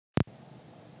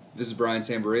This is Brian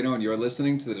Samborino, and you're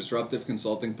listening to the Disruptive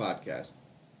Consulting Podcast.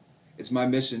 It's my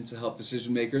mission to help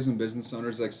decision makers and business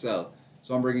owners excel,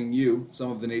 so I'm bringing you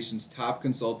some of the nation's top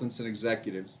consultants and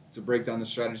executives to break down the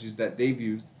strategies that they've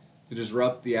used to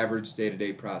disrupt the average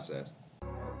day-to-day process.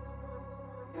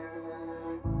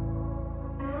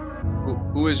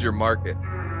 Who is your market?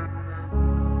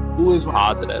 Who is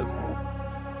positive?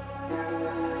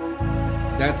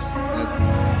 That's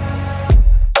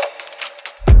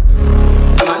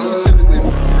how do you typically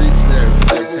reach their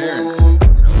parents?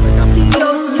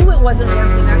 CEOs knew it wasn't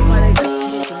working. That's why they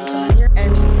just come in here.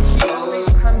 And she always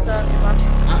comes up.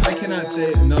 I cannot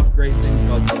say enough great things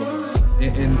about Silva.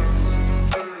 And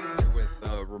with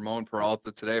Ramon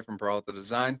Peralta today from Peralta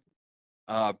Design.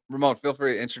 Ramon, feel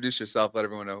free to introduce yourself. Let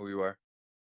everyone know who you are.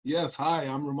 Yes, hi,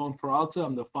 I'm Ramon Peralta.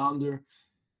 I'm the founder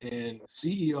and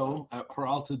CEO at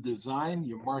Peralta Design,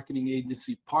 your marketing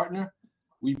agency partner.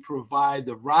 We provide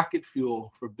the rocket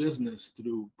fuel for business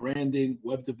through branding,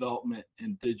 web development,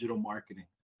 and digital marketing.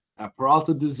 At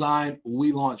Peralta Design,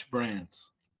 we launch brands.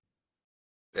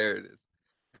 There it is.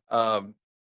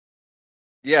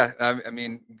 Yeah, I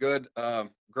mean, good,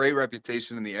 great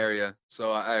reputation in the area.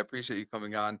 So I appreciate you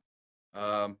coming on.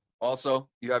 Also,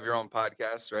 you have your own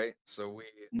podcast, right? So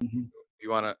you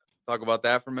want to talk about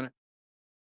that for a minute?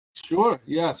 Sure.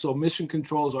 Yeah. So Mission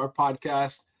Controls, our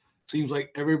podcast. Seems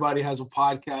like everybody has a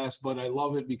podcast, but I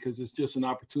love it because it's just an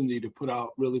opportunity to put out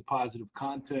really positive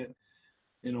content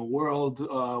in a world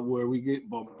where we get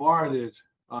bombarded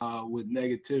with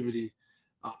negativity.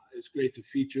 It's great to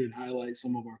feature and highlight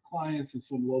some of our clients and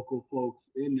some local folks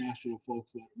and national folks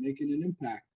that are making an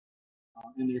impact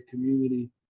in their community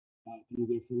through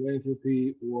their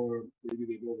philanthropy, or maybe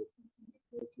they go to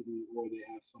university, or they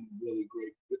have some really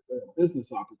great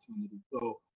business opportunity.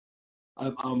 So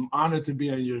I'm honored to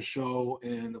be on your show,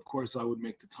 and of course, I would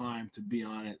make the time to be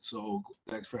on it. So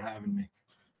thanks for having me.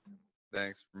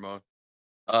 Thanks, Ramon.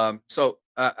 So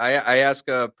I ask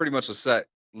pretty much a set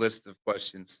list of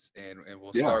questions, and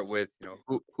we'll Yeah. start with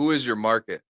who is your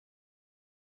market?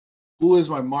 Who is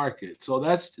my market? So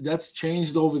that's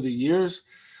changed over the years.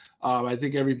 I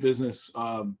think every business,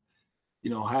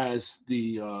 has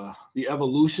the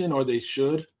evolution, or they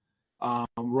should.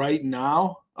 Right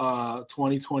now,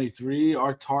 2023,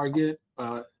 our target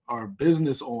are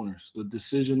business owners, the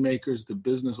decision makers, the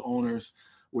business owners.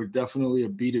 We're definitely a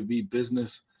B2B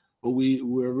business, but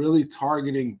we're really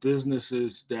targeting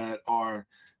businesses that are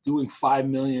doing 5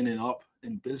 million and up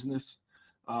in business.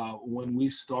 When we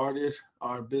started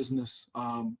our business,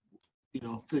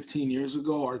 15 years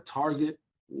ago, our target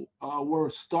were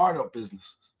startup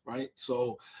businesses, right?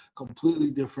 So completely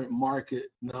different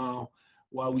market now.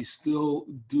 While we still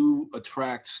do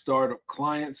attract startup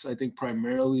clients, I think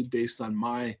primarily based on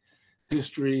my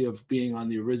history of being on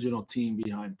the original team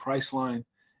behind Priceline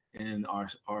and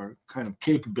our kind of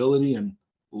capability and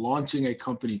launching a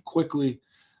company quickly,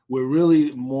 we're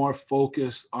really more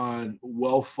focused on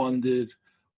well-funded,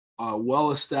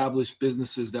 well-established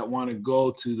businesses that want to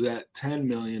go to that 10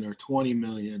 million or 20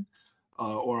 million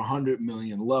or 100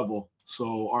 million level.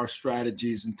 So our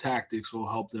strategies and tactics will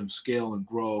help them scale and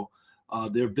grow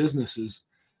their businesses,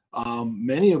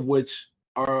 many of which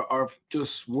are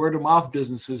just word of mouth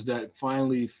businesses that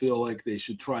finally feel like they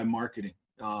should try marketing.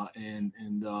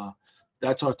 And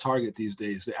that's our target these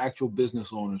days, the actual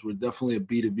business owners. We're definitely a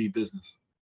B2B business.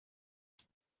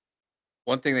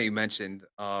 One thing that you mentioned,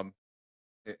 and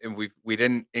we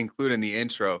didn't include in the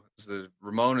intro, is that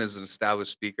Ramon is an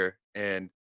established speaker, and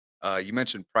you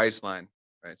mentioned Priceline,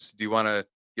 right? So do you want to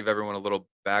give everyone a little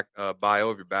bio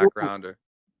of your background, or?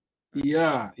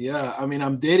 Yeah. I mean,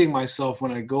 I'm dating myself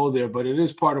when I go there, but it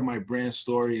is part of my brand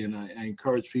story, and I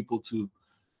encourage people to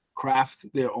craft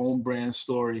their own brand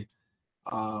story,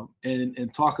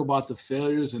 and talk about the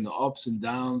failures and the ups and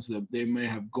downs that they may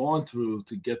have gone through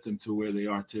to get them to where they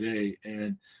are today.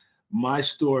 And my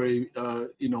story,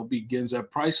 begins at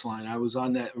Priceline. I was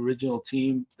on that original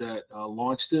team that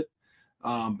launched it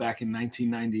back in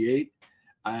 1998.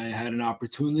 I had an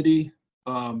opportunity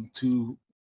to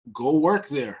go work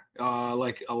there,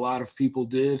 like a lot of people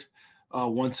did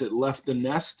once it left the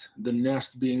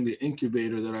nest being the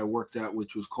incubator that I worked at,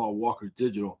 which was called Walker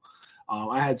Digital.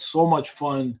 I had so much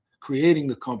fun creating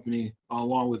the company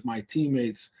along with my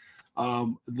teammates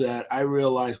that I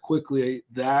realized quickly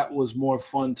that was more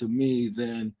fun to me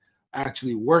than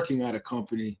actually working at a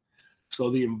company. So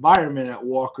the environment at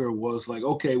Walker was like,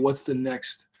 okay, what's the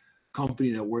next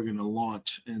company that we're going to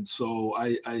launch? And so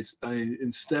I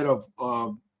instead of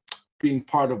being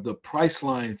part of the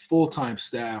Priceline full-time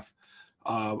staff,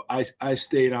 I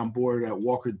stayed on board at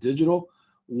Walker Digital,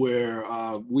 where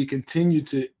we continue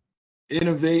to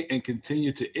innovate and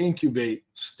continue to incubate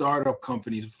startup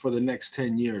companies for the next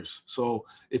 10 years. So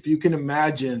if you can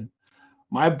imagine,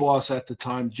 my boss at the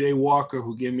time, Jay Walker,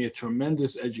 who gave me a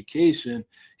tremendous education,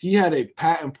 he had a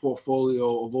patent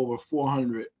portfolio of over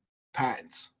 400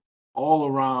 patents all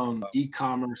around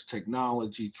e-commerce,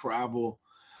 technology, travel,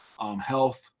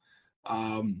 health,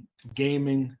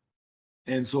 gaming.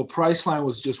 And so Priceline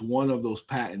was just one of those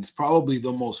patents, probably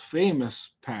the most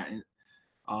famous patent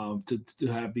to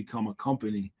have become a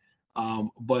company.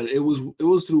 But it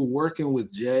was through working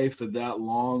with Jay for that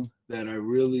long that I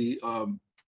really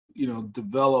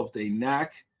developed a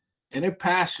knack and a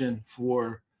passion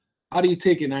for how do you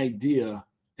take an idea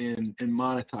and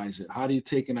monetize it? How do you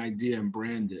take an idea and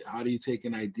brand it? How do you take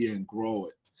an idea and grow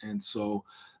it? And so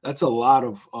that's a lot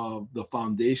of the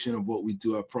foundation of what we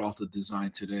do at Peralta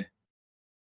Design today.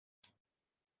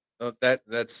 Oh,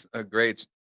 that's a great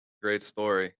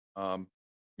story.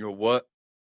 What?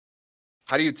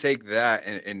 How do you take that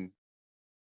and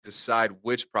decide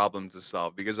which problem to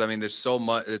solve? Because I mean, there's so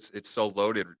much. It's so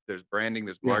loaded. There's branding,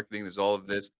 there's Yeah, marketing, there's all of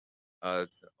this, all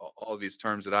of these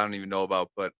terms that I don't even know about.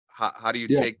 But how do you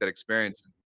yeah. take that experience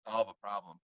and solve a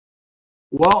problem?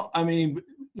 Well, I mean,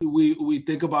 we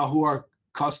think about who our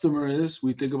customer is.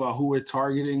 We think about who we're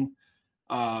targeting.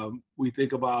 We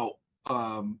think about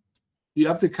you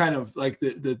have to kind of like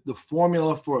the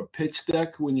formula for a pitch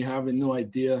deck when you have a new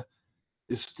idea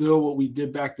is still what we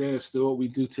did back then. Is still what we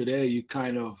do today. You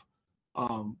kind of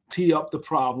tee up the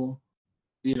problem.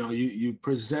 You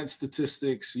present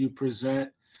statistics. You present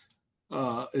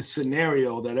a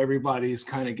scenario that everybody's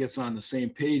kind of gets on the same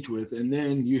page with, and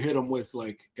then you hit them with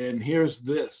like, and here's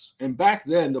this. And back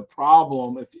then, the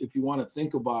problem, if you want to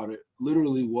think about it,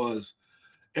 literally was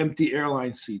empty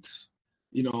airline seats.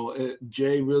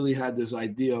 Jay really had this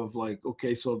idea of like,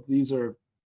 okay, so if these are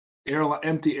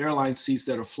empty airline seats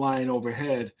that are flying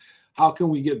overhead, how can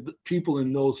we get people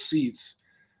in those seats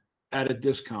at a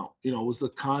discount? It was the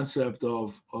concept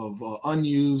of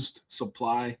unused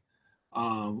supply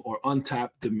or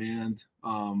untapped demand.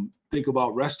 Think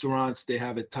about restaurants; they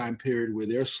have a time period where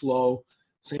they're slow.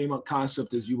 Same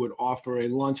concept as you would offer a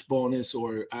lunch bonus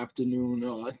or afternoon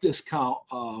discount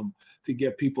to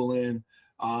get people in.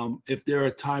 If there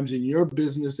are times in your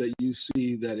business that you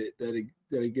see that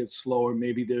it gets slower,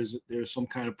 maybe there's some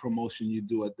kind of promotion you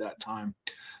do at that time.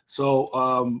 So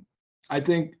I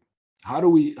think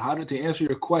to answer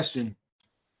your question,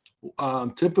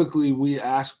 typically we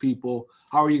ask people,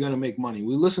 how are you going to make money?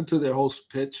 We listen to their whole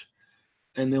pitch,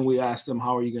 and then we ask them,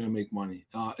 how are you going to make money?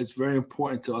 It's very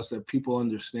important to us that people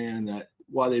understand that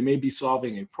while they may be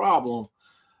solving a problem,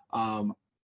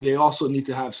 they also need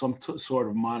to have some sort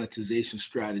of monetization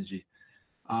strategy.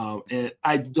 And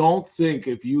I don't think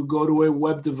if you go to a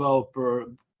web developer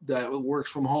that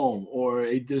works from home or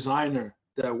a designer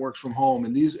that works from home,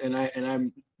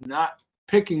 I'm not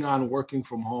picking on working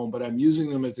from home, but I'm using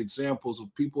them as examples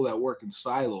of people that work in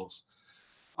silos.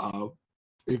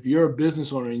 If you're a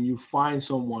business owner and you find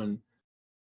someone,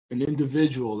 an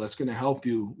individual that's going to help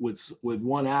you with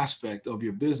one aspect of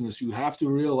your business, you have to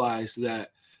realize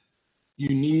that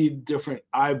you need different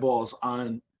eyeballs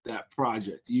on that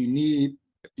project. You're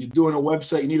doing a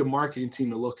website, you need a marketing team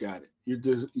to look at it.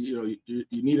 You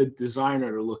need a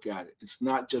designer to look at it. It's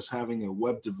not just having a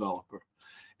web developer.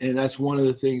 And that's one of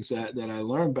the things that I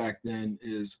learned back then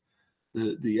is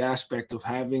the aspect of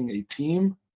having a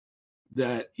team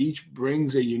that each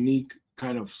brings a unique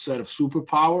kind of set of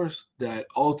superpowers that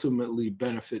ultimately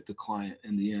benefit the client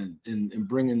in the end and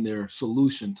bringing their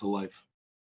solution to life.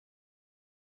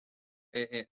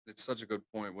 It's such a good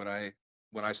point. When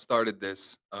I started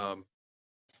this, it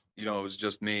was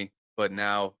just me, but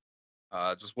now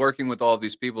just working with all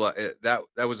these people,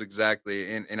 that was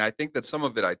exactly, and I think that some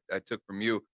of it I took from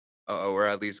you, or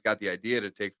at least got the idea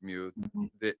to take from you, Mhm.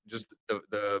 that just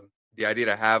the idea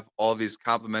to have all these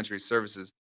complementary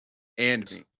services and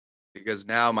me, because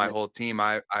now my Right. whole team,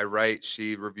 I write,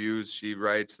 she reviews, she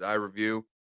writes, I review,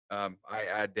 I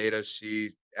add data,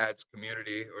 she adds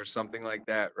community or something like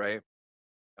that, right?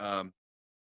 Um,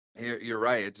 you're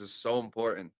right. It's just so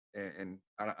important, and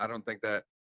I don't think that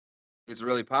it's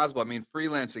really possible. I mean,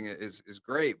 freelancing is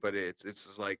great, but it's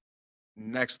just like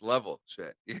next level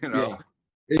shit, you know? Yeah,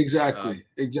 Um,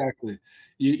 exactly.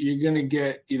 You're gonna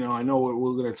get, I know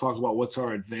we're gonna talk about what's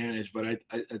our advantage, but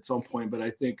at some point, but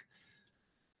I think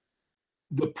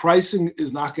the pricing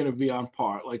is not going to be on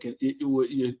par. Like an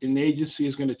agency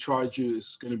is going to charge you,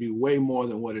 is going to be way more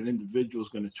than what an individual is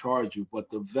going to charge you. But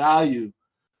the value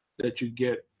that you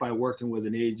get by working with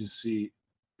an agency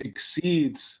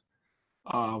exceeds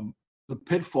um, the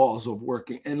pitfalls of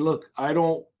working. And look, I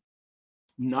don't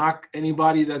knock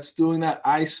anybody that's doing that.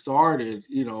 I started,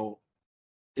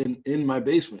 in my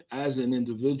basement as an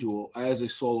individual, as a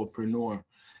solopreneur.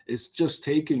 It's just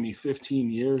taken me 15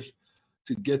 years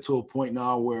to get to a point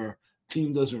now where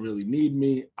team doesn't really need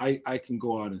me. I can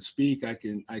go out and speak. I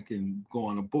can go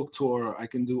on a book tour. I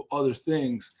can do other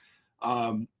things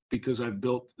because I've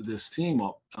built this team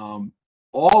up.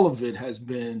 All of it has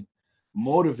been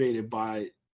motivated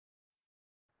by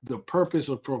the purpose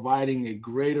of providing a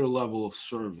greater level of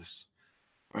service,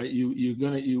 right?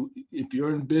 You if you're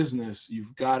in business,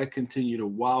 you've got to continue to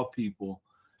wow people.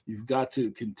 You've got to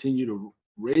continue to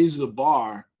raise the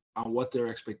bar on what their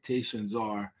expectations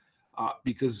are,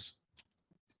 because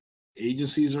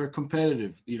agencies are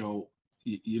competitive.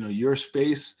 Your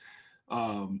space,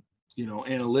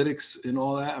 analytics and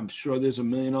all that. I'm sure there's a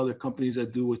million other companies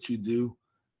that do what you do.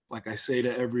 Like I say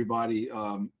to everybody,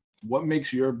 what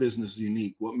makes your business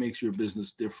unique? What makes your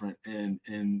business different? And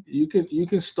you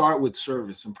can start with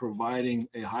service, and providing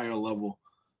a higher level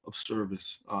of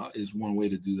service is one way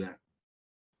to do that.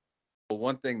 Well,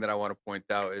 one thing that I want to point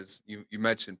out is you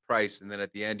mentioned price, and then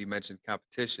at the end you mentioned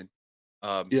competition.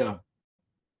 Um, Yeah,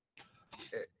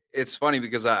 it's funny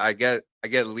because I get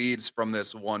leads from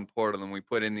this one portal, and we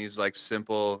put in these like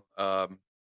simple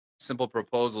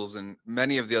proposals, and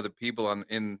many of the other people on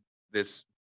in this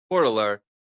portal are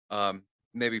um,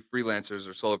 maybe freelancers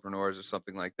or solopreneurs or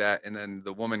something like that. And then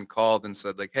the woman called and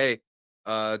said like, "Hey,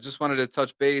 just wanted to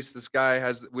touch base.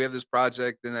 We have this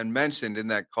project," and then mentioned in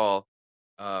that call,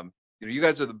 you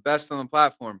guys are the best on the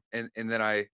platform. And then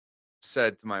I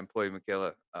said to my employee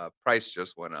Michaela, price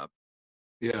just went up.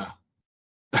 yeah.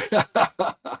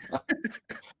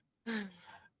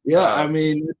 Yeah, I Um,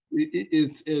 mean,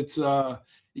 it's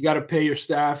you got to pay your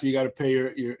staff, you got to pay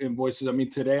your invoices. I mean,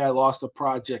 today I lost a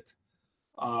project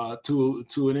to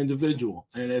an individual,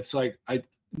 and it's like I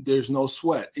there's no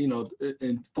sweat.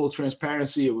 In full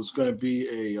transparency, it was going to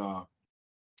be an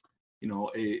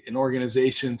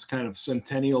organization's kind of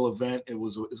centennial event.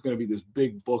 It's going to be this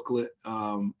big booklet,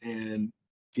 and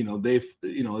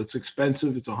it's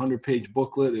expensive. It's a 100-page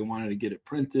booklet. They wanted to get it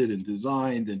printed and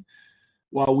designed, and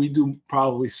while we do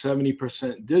probably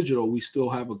 70% digital, we still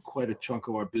have quite a chunk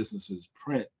of our business is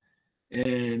print.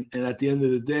 And at the end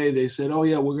of the day, they said, "Oh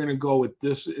yeah, we're going to go with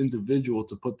this individual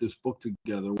to put this book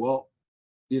together." Well,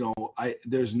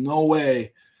 there's no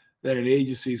way that an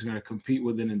agency is going to compete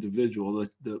with an individual.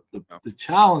 no. The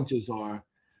challenges are,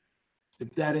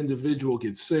 if that individual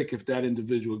gets sick, if that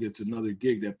individual gets another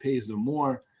gig that pays them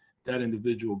more, that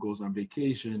individual goes on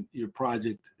vacation, your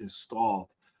project is stalled.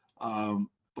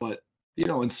 But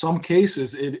in some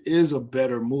cases, it is a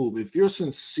better move. If you're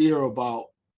sincere about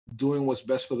doing what's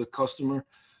best for the customer,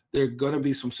 there are going to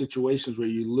be some situations where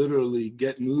you literally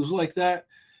get news like that.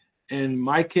 In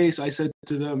my case, I said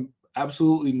to them,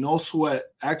 absolutely no sweat.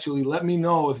 Actually, let me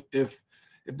know if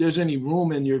there's any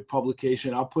room in your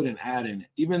publication. I'll put an ad in it.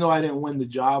 Even though I didn't win the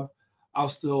job, I'll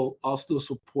still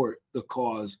support the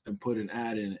cause and put an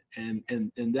ad in it. And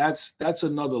that's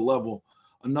another level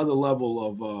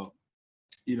of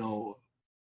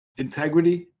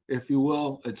integrity, if you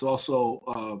will. It's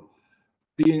also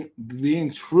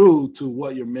being true to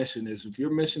what your mission is. If your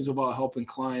mission is about helping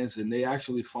clients and they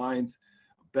actually find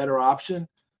a better option,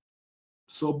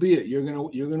 so be it. You're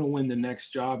gonna win the next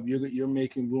job. You're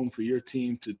making room for your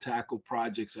team to tackle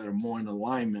projects that are more in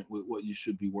alignment with what you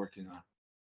should be working on.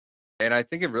 And I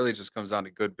think it really just comes down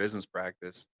to good business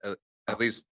practice, Yeah. at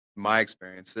least my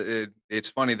experience. It's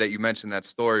funny that you mentioned that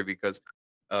story because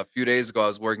a few days ago I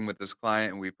was working with this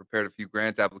client and we prepared a few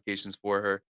grant applications for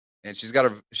her. And she's got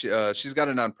a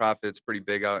nonprofit. It's pretty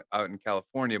big out in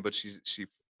California, but she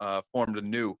formed a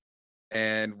new,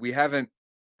 and we haven't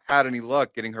had any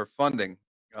luck getting her funding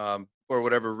for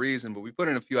whatever reason. But we put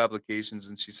in a few applications,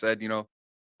 and she said,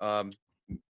 um,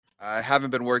 I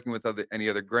haven't been working with any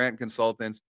other grant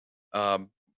consultants. Um,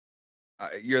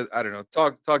 I don't know,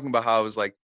 talking about how I was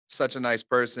like such a nice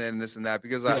person, this and that,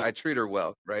 because Yeah. I treat her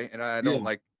well, right? And I don't Yeah.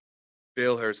 like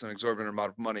bill her some exorbitant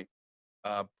amount of money.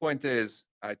 Point is,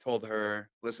 I told her,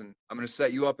 listen, I'm going to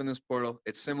set you up in this portal.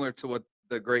 It's similar to what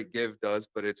the Great Give does,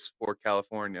 but it's for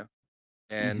California.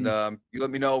 And Hmm. you let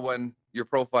me know when your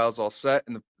profile's all set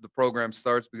and the program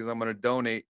starts, because I'm going to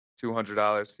donate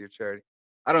 $200 to your charity.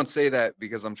 I don't say that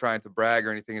because I'm trying to brag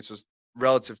or anything. It's just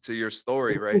relative to your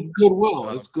story, It's right? just goodwill.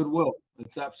 Um, It's goodwill.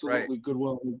 It's right, absolutely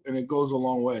goodwill, and it goes a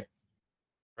long way.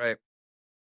 right.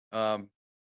 Um,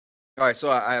 all right. So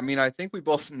I mean, I think we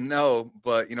both know,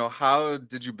 but how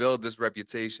did you build this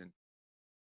reputation?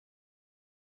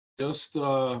 Just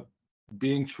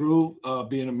being true,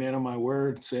 being a man of my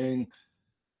word, saying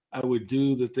I would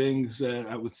do the things that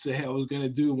I would say I was going to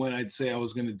do when I'd say I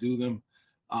was going to do them.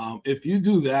 If you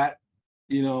do that,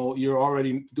 you're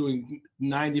already doing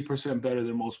 90% better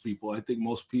than most people. I think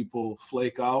most people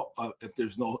flake out if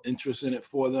there's no interest in it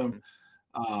for them.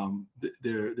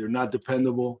 They're not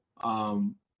dependable.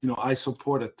 I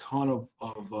support a ton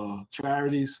of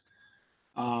charities,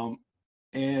 and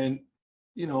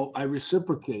I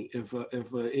reciprocate. If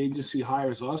an agency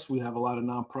hires us, we have a lot of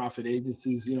nonprofit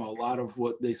agencies. A lot of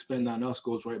what they spend on us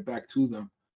goes right back to them.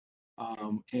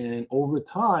 And over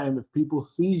time, if people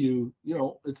see you,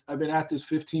 I've been at this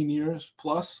 15 years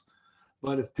plus,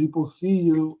 but if people see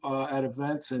you at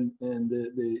events and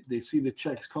they see the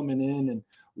checks coming in and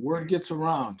word gets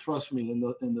around, trust me, in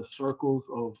the circles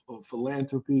of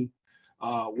philanthropy,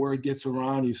 word gets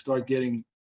around, you start getting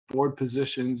board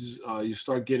positions, you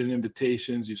start getting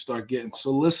invitations, you start getting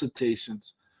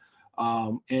solicitations.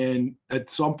 And at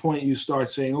some point you start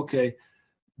saying, okay,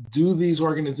 do these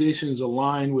organizations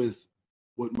align with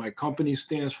what my company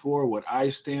stands for, what I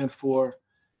stand for?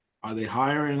 Are they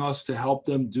hiring us to help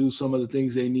them do some of the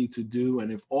things they need to do?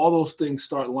 And if all those things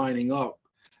start lining up,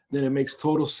 then it makes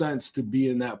total sense to be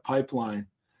in that pipeline.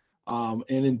 And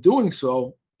in doing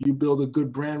so, you build a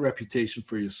good brand reputation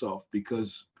for yourself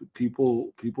because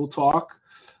people talk.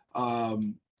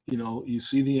 You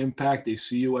see the impact. They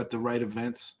see you at the right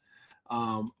events.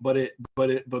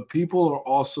 But people are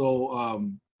also,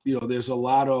 there's a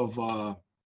lot of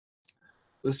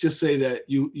let's just say that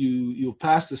you'll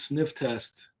pass the sniff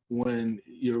test when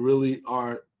you really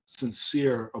are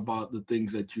sincere about the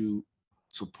things that you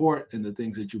support and the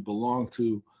things that you belong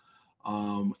to,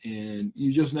 and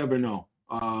you just never know.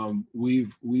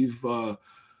 We've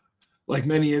like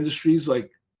many industries,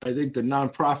 like I think the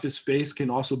nonprofit space can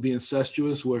also be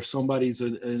incestuous, where somebody's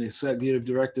an executive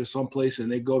director someplace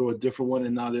and they go to a different one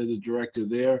and now they're the director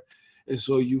there. And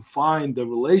so you find the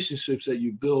relationships that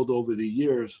you build over the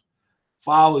years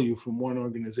follow you from one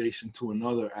organization to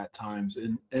another at times,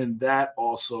 and that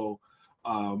also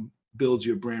builds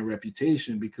your brand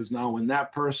reputation, because now when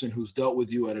that person who's dealt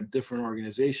with you at a different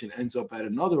organization ends up at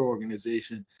another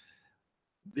organization,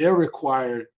 they're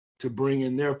required to bring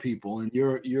in their people, and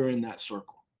you're in that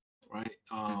circle, right?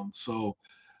 So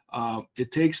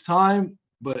it takes time,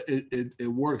 but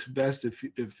it works best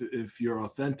if you're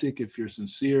authentic, if you're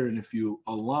sincere, and if you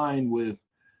align with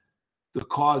the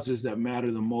causes that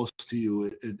matter the most to you.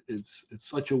 It's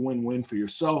such a win-win for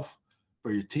yourself,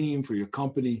 for your team, for your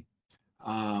company,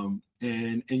 and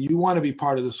you want to be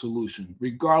part of the solution,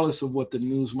 regardless of what the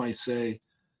news might say.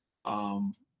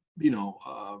 Doom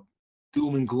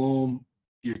and gloom.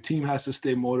 Your team has to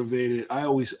stay motivated. I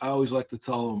always like to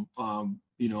tell them,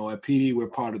 at PD we're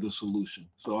part of the solution.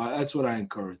 So that's what I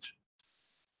encourage.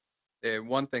 And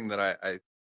one thing that I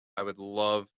would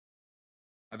love.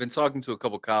 I've been talking to a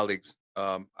couple colleagues.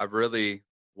 I really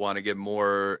want to get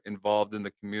more involved in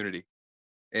the community,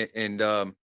 and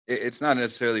it's not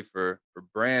necessarily for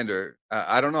brand or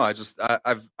I don't know.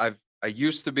 I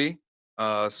used to be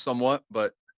somewhat,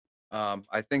 but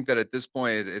I think that at this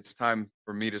point it's time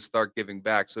for me to start giving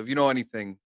back. So if you know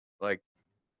anything, like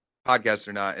podcasts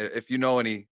or not, if you know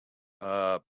any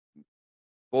uh,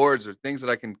 boards or things that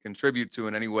I can contribute to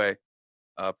in any way,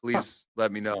 please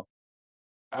let me know.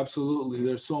 Absolutely.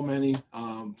 There's so many.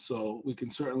 So we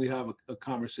can certainly have a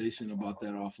conversation about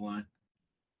that offline.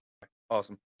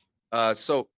 Awesome.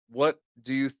 So what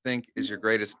do you think is your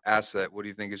greatest asset? What do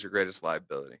you think is your greatest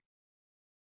liability?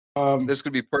 Um, This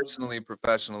could be personally,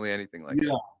 professionally, anything like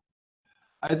yeah,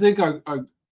 that. I think our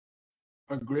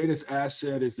greatest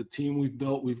asset is the team we've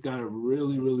built. We've got a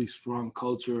really, really strong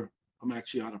culture. I'm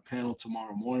actually on a panel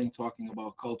tomorrow morning talking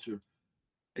about culture.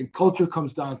 And culture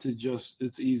comes down to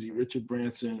it's easy. Richard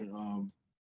Branson,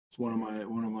 is one of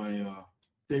my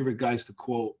favorite guys to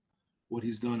quote what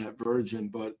he's done at Virgin.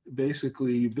 But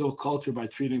basically, you build culture by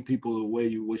treating people the way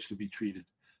you wish to be treated.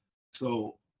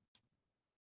 So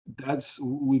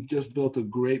we've just built a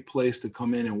great place to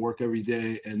come in and work every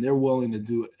day, and they're willing to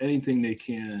do anything they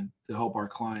can to help our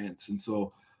clients. And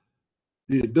so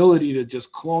the ability to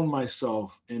just clone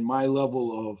myself and my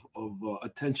level of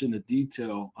attention to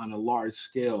detail on a large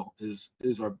scale is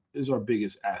our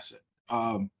biggest asset.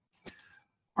 Our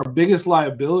biggest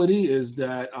liability is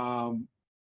that I'm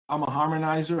a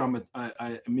harmonizer.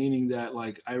 Meaning that,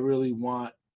 like, I really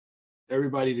want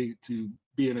everybody to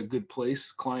be in a good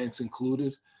place, clients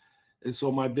included. And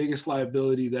so my biggest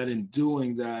liability, that in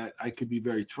doing that, I could be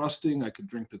very trusting. I could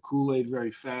drink the Kool-Aid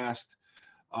very fast.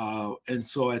 And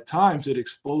so at times it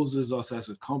exposes us as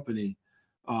a company,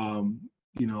 to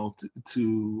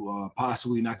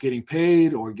possibly not getting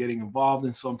paid or getting involved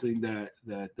in something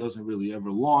that doesn't really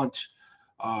ever launch,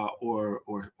 or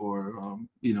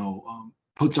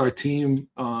puts our team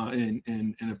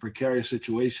in a precarious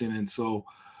situation. And so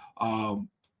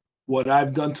what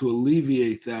I've done to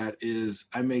alleviate that is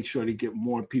I make sure to get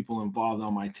more people involved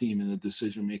on my team in the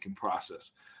decision-making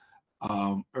process.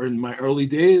 In my early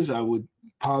days, I would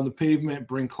pound the pavement,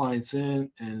 bring clients in,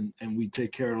 and we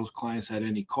take care of those clients at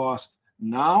any cost.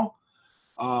 Now,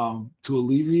 to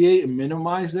alleviate and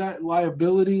minimize that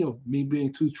liability of me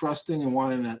being too trusting and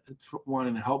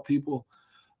wanting to help people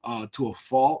to a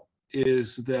fault,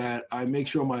 is that I make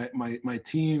sure my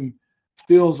team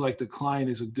feels like the client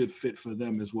is a good fit for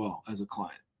them as well as a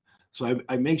client. So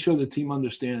I make sure the team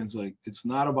understands, like, it's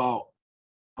not about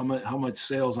how much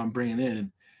sales I'm bringing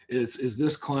in. Is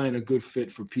this client a good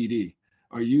fit for PD?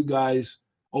 Are you guys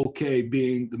okay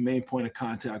being the main point of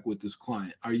contact with this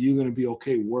client? Are you going to be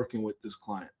okay working with this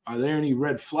client? Are there any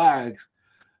red flags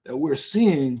that we're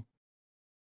seeing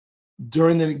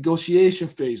during the negotiation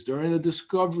phase, during the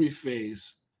discovery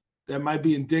phase, that might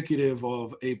be indicative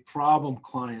of a problem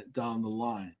client down the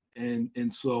line?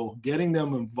 And so getting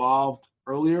them involved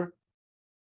earlier.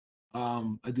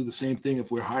 I do the same thing if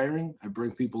we're hiring. I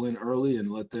bring people in early and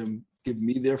let them give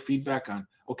me their feedback on,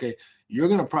 okay, you're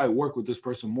going to probably work with this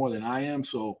person more than I am.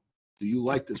 So do you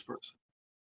like this person?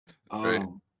 Right.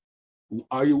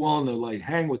 Are you willing to, like,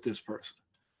 hang with this person?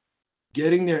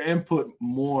 Getting their input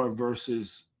more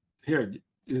versus, here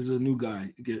is a new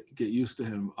guy, get used to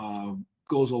him,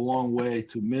 goes a long way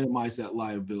to minimize that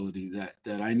liability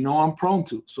that I know I'm prone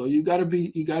to. So you got to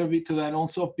be to that own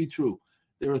self, be true.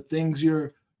 There are things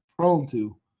you're prone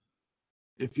to.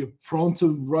 If you're prone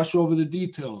to rush over the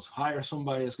details, hire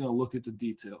somebody that's going to look at the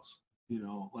details.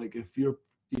 Like if you're,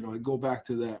 I go back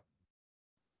to that,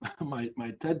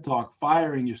 my TED talk,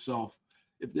 firing yourself.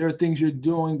 If there are things you're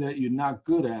doing that you're not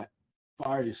good at,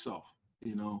 fire yourself,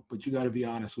 but you got to be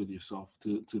honest with yourself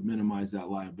to minimize that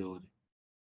liability.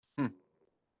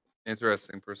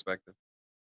 Interesting perspective.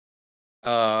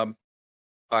 All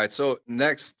right. So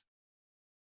next,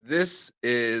 this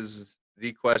is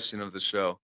the question of the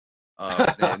show.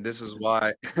 And this is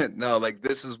why, no, like,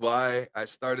 this is why I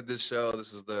started this show.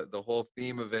 This is the whole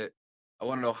theme of it. I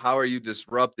want to know, how are you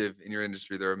disruptive in your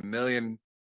industry? There are a million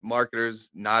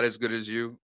marketers not as good as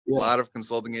you, a Yeah. lot of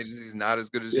consulting agencies not as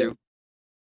good as Yeah. you.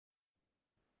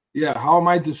 Yeah. How am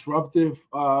I disruptive?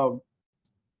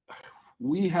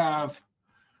 We have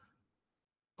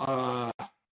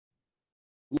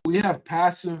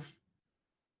passive.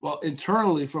 Well,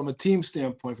 internally, from a team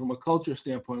standpoint, from a culture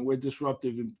standpoint, we're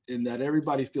disruptive in that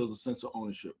everybody feels a sense of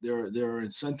ownership. There are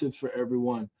incentives for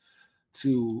everyone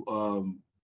to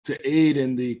aid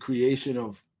in the creation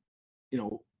of,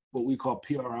 what we call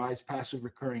PRIs, passive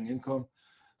recurring income.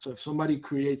 So if somebody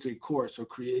creates a course or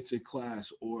creates a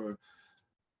class or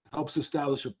helps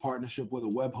establish a partnership with a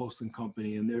web hosting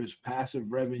company and there's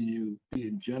passive revenue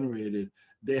being generated,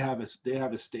 they have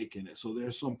a stake in it. So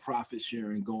there's some profit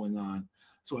sharing going on.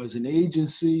 So as an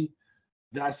agency,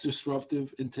 that's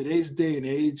disruptive. In today's day and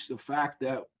age, the fact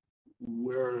that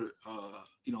we're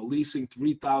leasing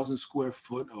 3,000 square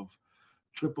foot of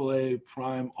AAA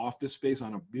prime office space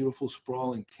on a beautiful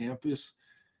sprawling campus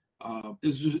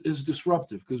is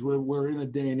disruptive, because we're in a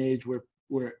day and age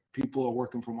where people are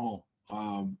working from home.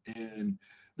 And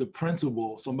the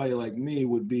principal, somebody like me,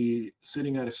 would be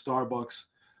sitting at a Starbucks,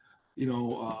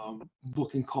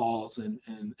 booking calls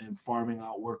and farming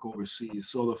out work overseas.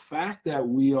 So the fact that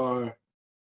we are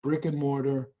brick and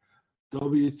mortar,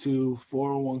 W-2,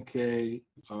 401k,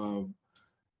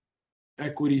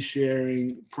 equity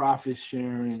sharing, profit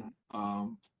sharing,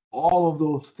 all of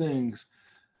those things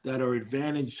that are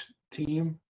advantage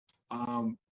team,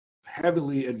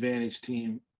 heavily advantaged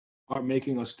team, are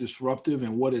making us disruptive.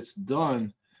 And what it's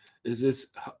done is it's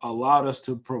allowed us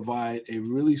to provide a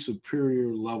really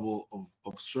superior level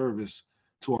of service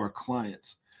to our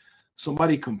clients.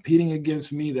 Somebody competing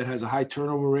against me that has a high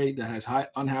turnover rate, that has high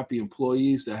unhappy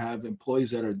employees, that have employees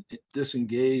that are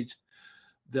disengaged,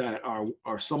 that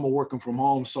are some are working from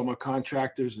home, some are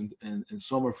contractors, and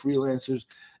some are freelancers.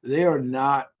 They are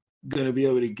not going to be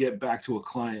able to get back to a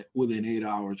client within 8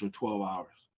 hours or 12 hours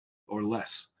or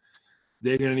less.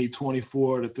 They're going to need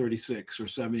 24 to 36 or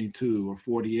 72 or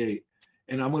 48,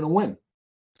 and I'm going to win.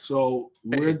 So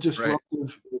we're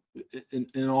disruptive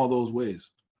in all those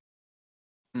ways.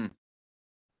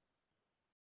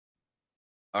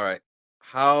 All right.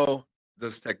 How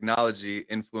does technology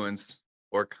influence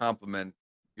or complement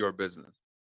your business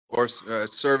or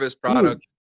service, product?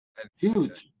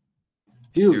 Huge.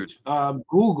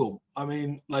 Google. I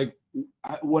mean, like,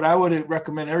 what I would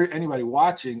recommend anybody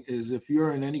watching is, if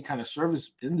you're in any kind of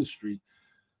service industry,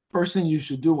 first thing you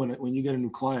should do when you get a new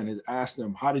client is ask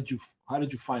them, how did you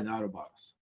find out about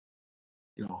us?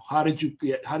 How did you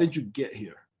get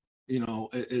here?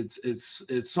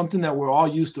 It's something that we're all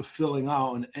used to filling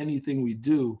out in anything we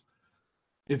do.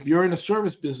 If you're in a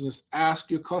service business, ask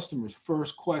your customers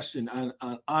first question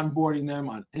on onboarding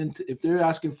them if they're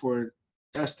asking for an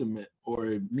estimate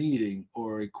or a meeting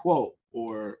or a quote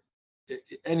or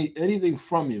anything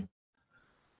from you.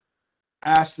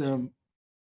 Ask them,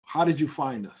 how did you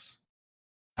find us?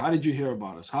 How did you hear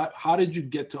about us? How did you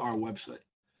get to our website?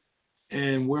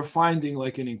 And we're finding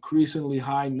like an increasingly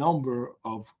high number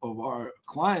of our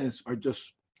clients are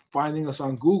just finding us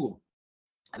on Google.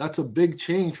 That's a big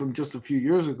change from just a few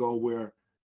years ago where it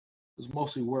was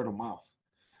mostly word of mouth.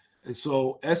 And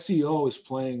so SEO is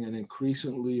playing an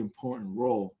increasingly important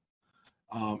role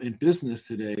in business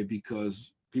today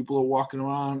because people are walking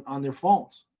around on their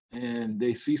phones and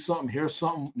they see something, hear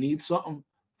something, need something.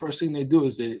 First thing they do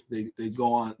is they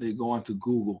go on to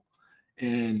Google.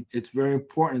 And it's very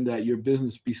important that your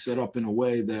business be set up in a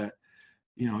way that,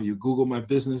 your Google My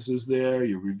Business is there,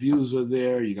 your reviews are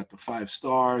there, you got the 5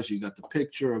 stars, you got the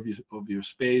picture of your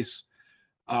space.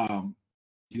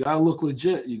 You gotta look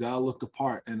legit, you gotta look the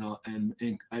part. And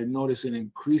I noticed an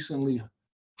increasingly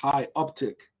high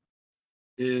uptick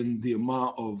in the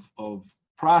amount of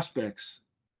prospects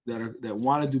that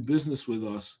want to do business with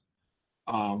us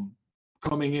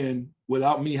coming in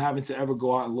without me having to ever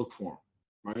go out and look for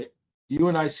them, right? You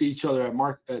and I see each other at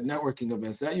networking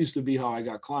events. That used to be how I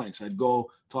got clients. I'd go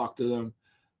talk to them,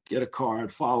 get a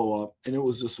card, follow up, and it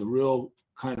was just a real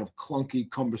kind of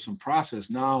clunky, cumbersome process.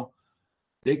 Now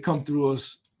they come through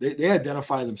us. They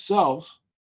identify themselves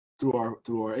through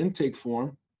our intake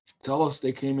form, tell us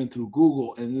they came in through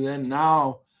Google, and then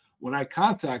now when I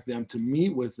contact them to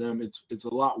meet with them, it's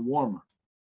a lot warmer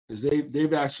because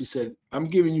they've actually said, I'm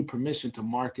giving you permission to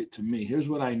market to me. Here's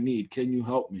what I need. Can you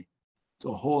help me? It's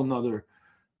a whole nother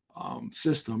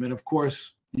system. And of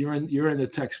course, you're in the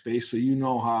tech space, so you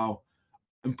know how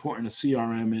important a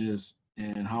CRM is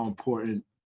and how important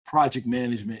project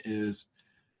management is.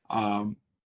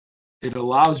 It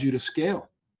allows you to scale,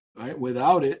 right?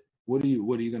 Without it, what are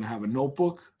you going to have, a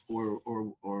notebook or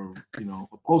a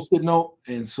post-it note?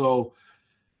 And so,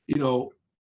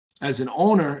 as an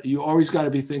owner, you always got to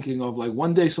be thinking of like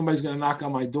one day somebody's going to knock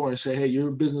on my door and say, hey,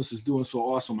 your business is doing so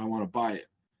awesome, I want to buy it.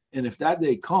 And if that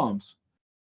day comes,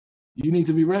 you need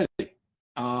to be ready.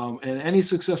 And any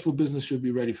successful business should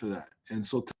be ready for that. And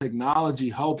so technology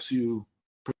helps you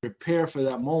prepare for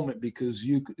that moment because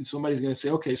somebody's going to say,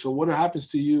 okay, so what happens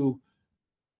to you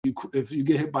if you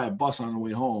get hit by a bus on the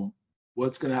way home?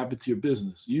 What's going to happen to your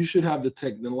business? You should have the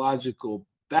technological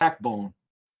backbone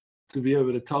to be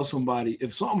able to tell somebody,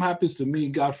 if something happens to me,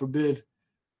 God forbid,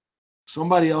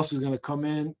 somebody else is going to come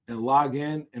in and log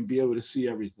in and be able to see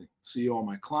everything, see all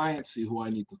my clients, see who I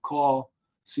need to call,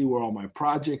 see where all my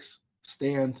projects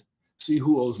stand, see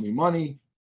who owes me money,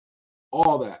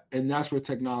 all that. And that's where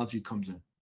technology comes in.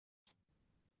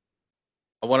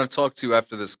 I want to talk to you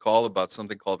after this call about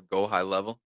something called Go High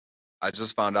Level. I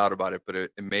just found out about it, but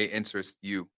it may interest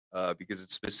you because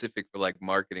it's specific for like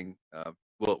marketing.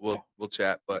 We'll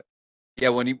chat, but yeah,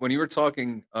 when you were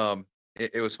talking,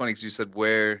 it was funny because you said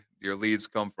where your leads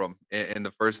come from, and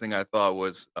the first thing I thought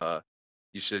was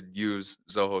you should use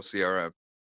Zoho CRM.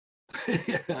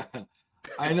 Yeah,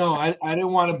 I know. I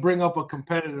didn't want to bring up a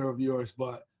competitor of yours,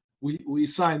 but we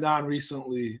signed on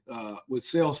recently with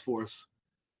Salesforce,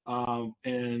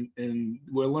 and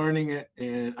we're learning it.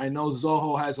 And I know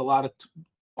Zoho has a lot of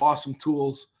awesome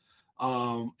tools,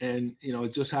 and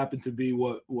it just happened to be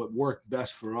what worked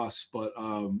best for us. But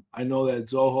I know that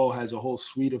Zoho has a whole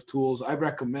suite of tools. I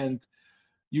recommend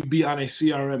you be on a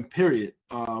CRM period,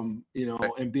 and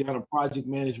be on a project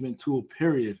management tool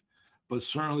period. But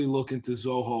certainly look into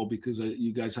Zoho because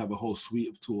you guys have a whole suite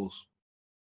of tools.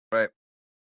 Right.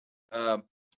 All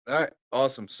right.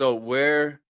 Awesome. So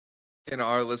where can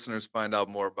our listeners find out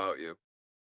more about you?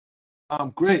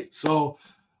 Great. So,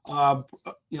 our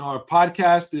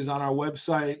podcast is on our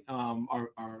website. Our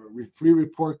free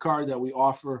report card that we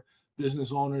offer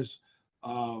business owners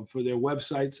for their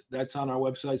websites, that's on our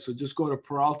website. So just go to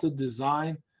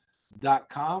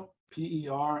peraltadesign.com,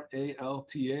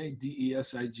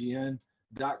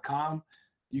 peraltadesign.com.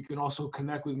 You can also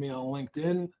connect with me on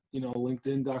LinkedIn,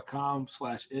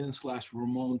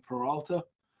 linkedin.com/in/Ramon Peralta.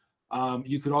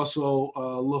 You could also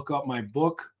look up my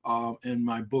book and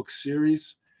my book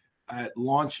series at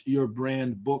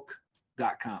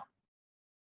launchyourbrandbook.com.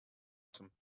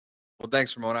 Awesome. Well,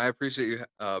 thanks, Ramon. I appreciate you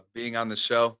being on the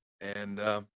show. And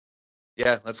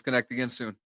yeah, let's connect again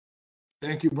soon.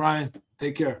 Thank you, Brian.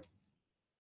 Take care.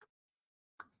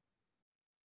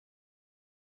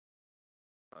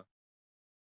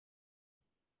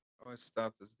 Oh, I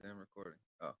stopped this damn recording.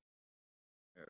 Oh.